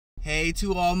Hey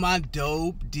to all my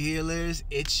dope dealers,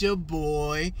 it's your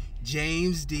boy,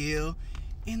 James Diehl,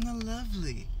 and the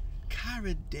lovely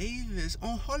Kyra Davis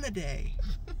on holiday.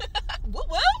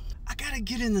 What? I gotta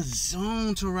get in the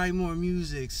zone to write more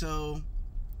music, so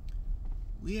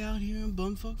we out here in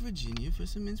bumfuck Virginia for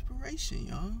some inspiration,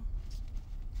 y'all.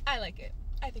 I like it.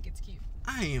 I think it's cute.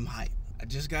 I am hype. I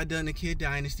just got done the Kid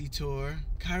Dynasty tour.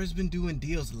 Kyra's been doing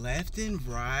deals left and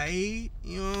right.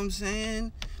 You know what I'm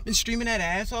saying? Been streaming that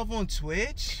ass off on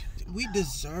Twitch. We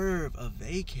deserve a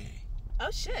vacay.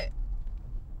 Oh shit.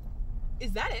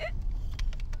 Is that it?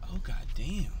 Oh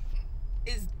goddamn.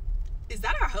 Is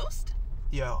that our host?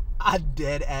 Yo, I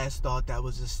dead ass thought that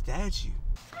was a statue.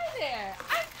 Hi there.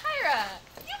 I'm Kyra.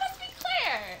 You must be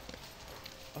Claire.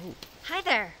 Oh. Hi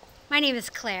there. My name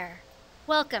is Claire.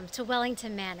 Welcome to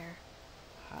Wellington Manor.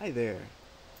 Hi there.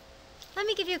 Let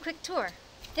me give you a quick tour.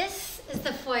 This is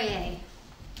the foyer.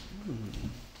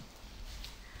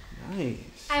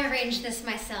 Nice. I arranged this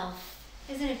myself.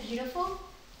 Isn't it beautiful?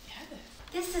 Yes.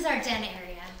 This is our den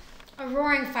area. A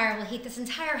roaring fire will heat this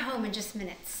entire home in just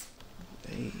minutes.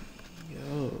 Hey,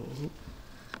 yo.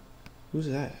 Who's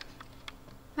that?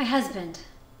 My husband,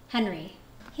 Henry.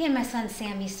 He and my son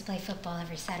Sam used to play football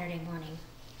every Saturday morning.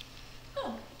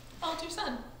 Oh, how's your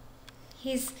son?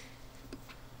 He's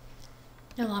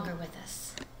no longer with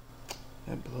us.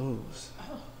 That blows.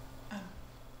 Oh,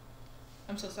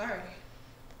 I'm so sorry.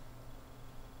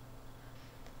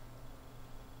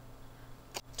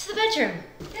 To the bedroom.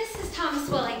 This is Thomas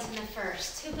Wellington I,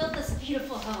 who built this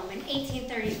beautiful home in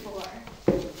 1834.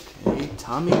 Hey,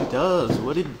 Tommy does.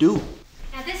 What it do?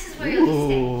 Now this is where you'll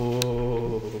stay.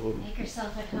 Make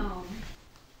yourself at home.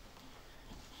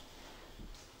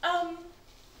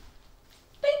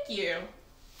 Thank you.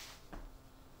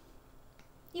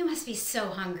 You must be so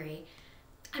hungry.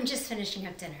 I'm just finishing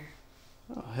up dinner.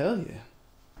 Oh, hell yeah.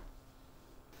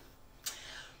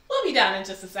 We'll be down in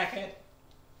just a second.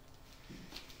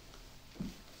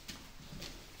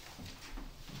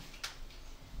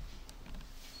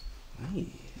 Nice.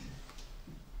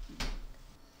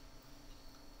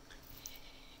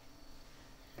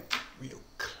 Real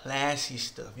classy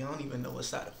stuff. Y'all don't even know what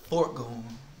side of the fork going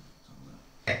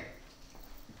on.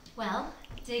 Well,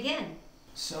 dig in.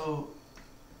 So,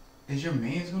 is your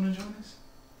man's gonna join us?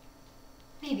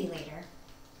 Maybe later.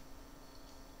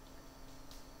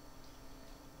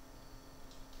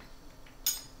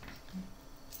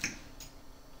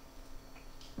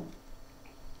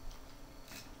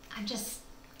 I'm just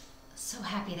so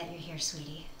happy that you're here,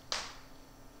 sweetie.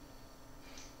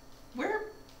 We're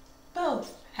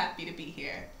both happy to be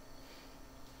here.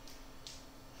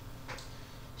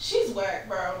 She's whack,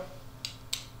 bro.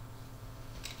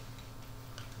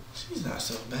 She's not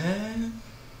so bad.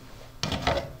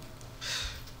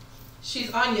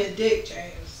 She's on your dick,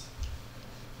 James.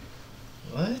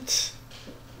 What?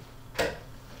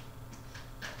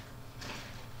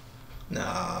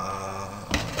 Nah.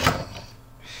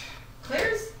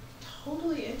 Claire's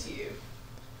totally into you.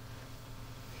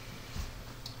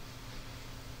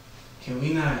 Can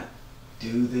we not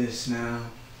do this now?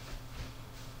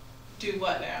 Do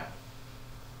what now?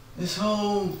 This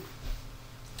whole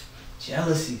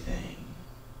jealousy thing.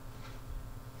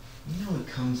 You know it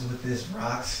comes with this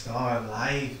rock star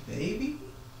life, baby.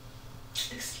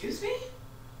 Excuse me?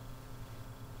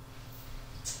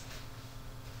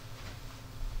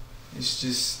 It's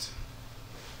just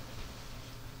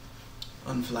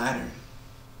unflattering.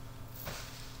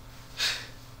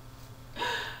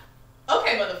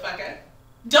 Okay, motherfucker.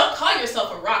 Don't call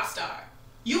yourself a rock star.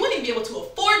 You wouldn't be able to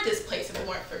afford this place if it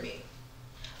weren't for me.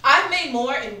 I've made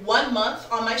more in 1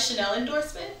 month on my Chanel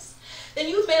endorsements than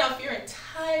you've made off your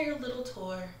entire little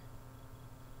tour.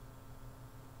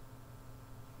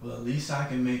 Well, at least I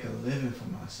can make a living for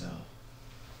myself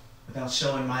without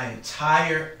showing my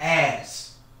entire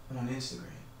ass on Instagram.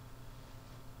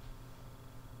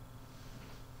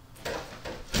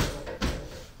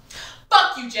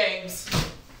 Fuck you, James.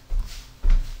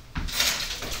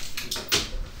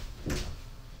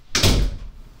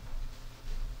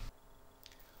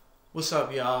 What's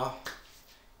up, y'all?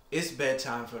 It's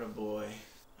bedtime for the boy.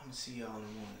 I'm gonna see y'all in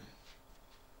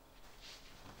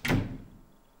the morning.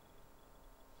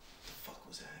 What the fuck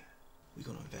was that? We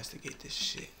gonna investigate this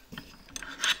shit.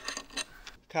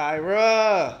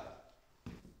 Kyra!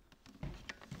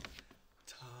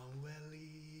 Tom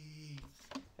Welly.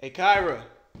 Hey, Kyra.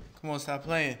 Come on, stop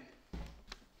playing.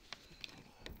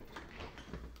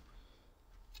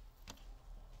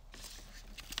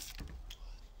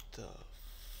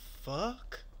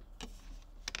 Fuck?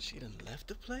 She done left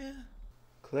the player?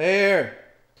 Claire!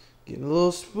 Getting a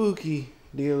little spooky,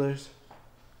 dealers.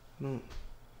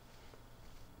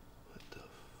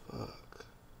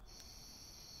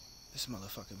 This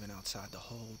motherfucker been outside the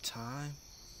whole time.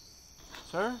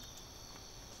 Sir?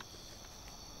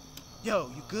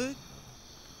 Yo, you good?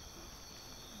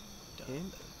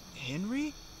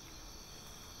 Henry?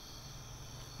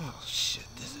 Oh shit,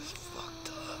 this is fucked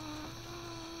up.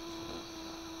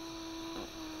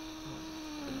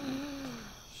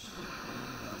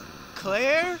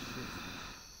 Claire?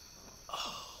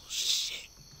 Oh shit.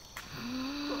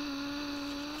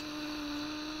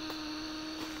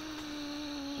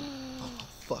 Oh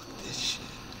fuck this shit.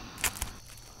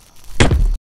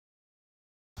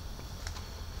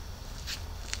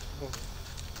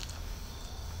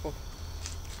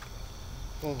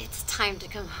 It's time to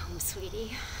come home,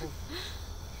 sweetie.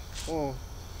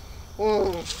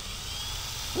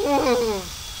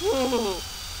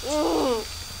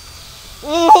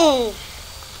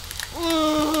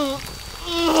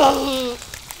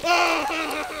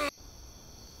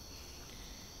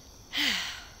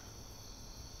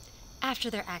 After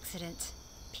their accident,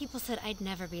 people said I'd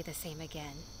never be the same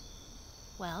again.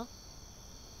 Well,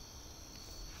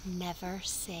 never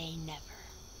say never.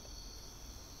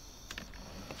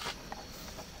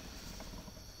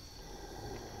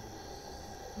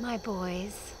 My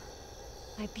boys,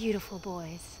 my beautiful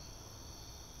boys,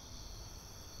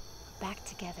 back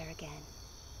together again.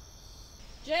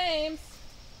 James,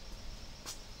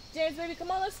 baby,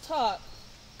 come on, let's talk.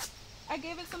 I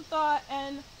gave it some thought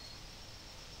and...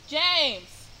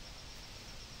 James!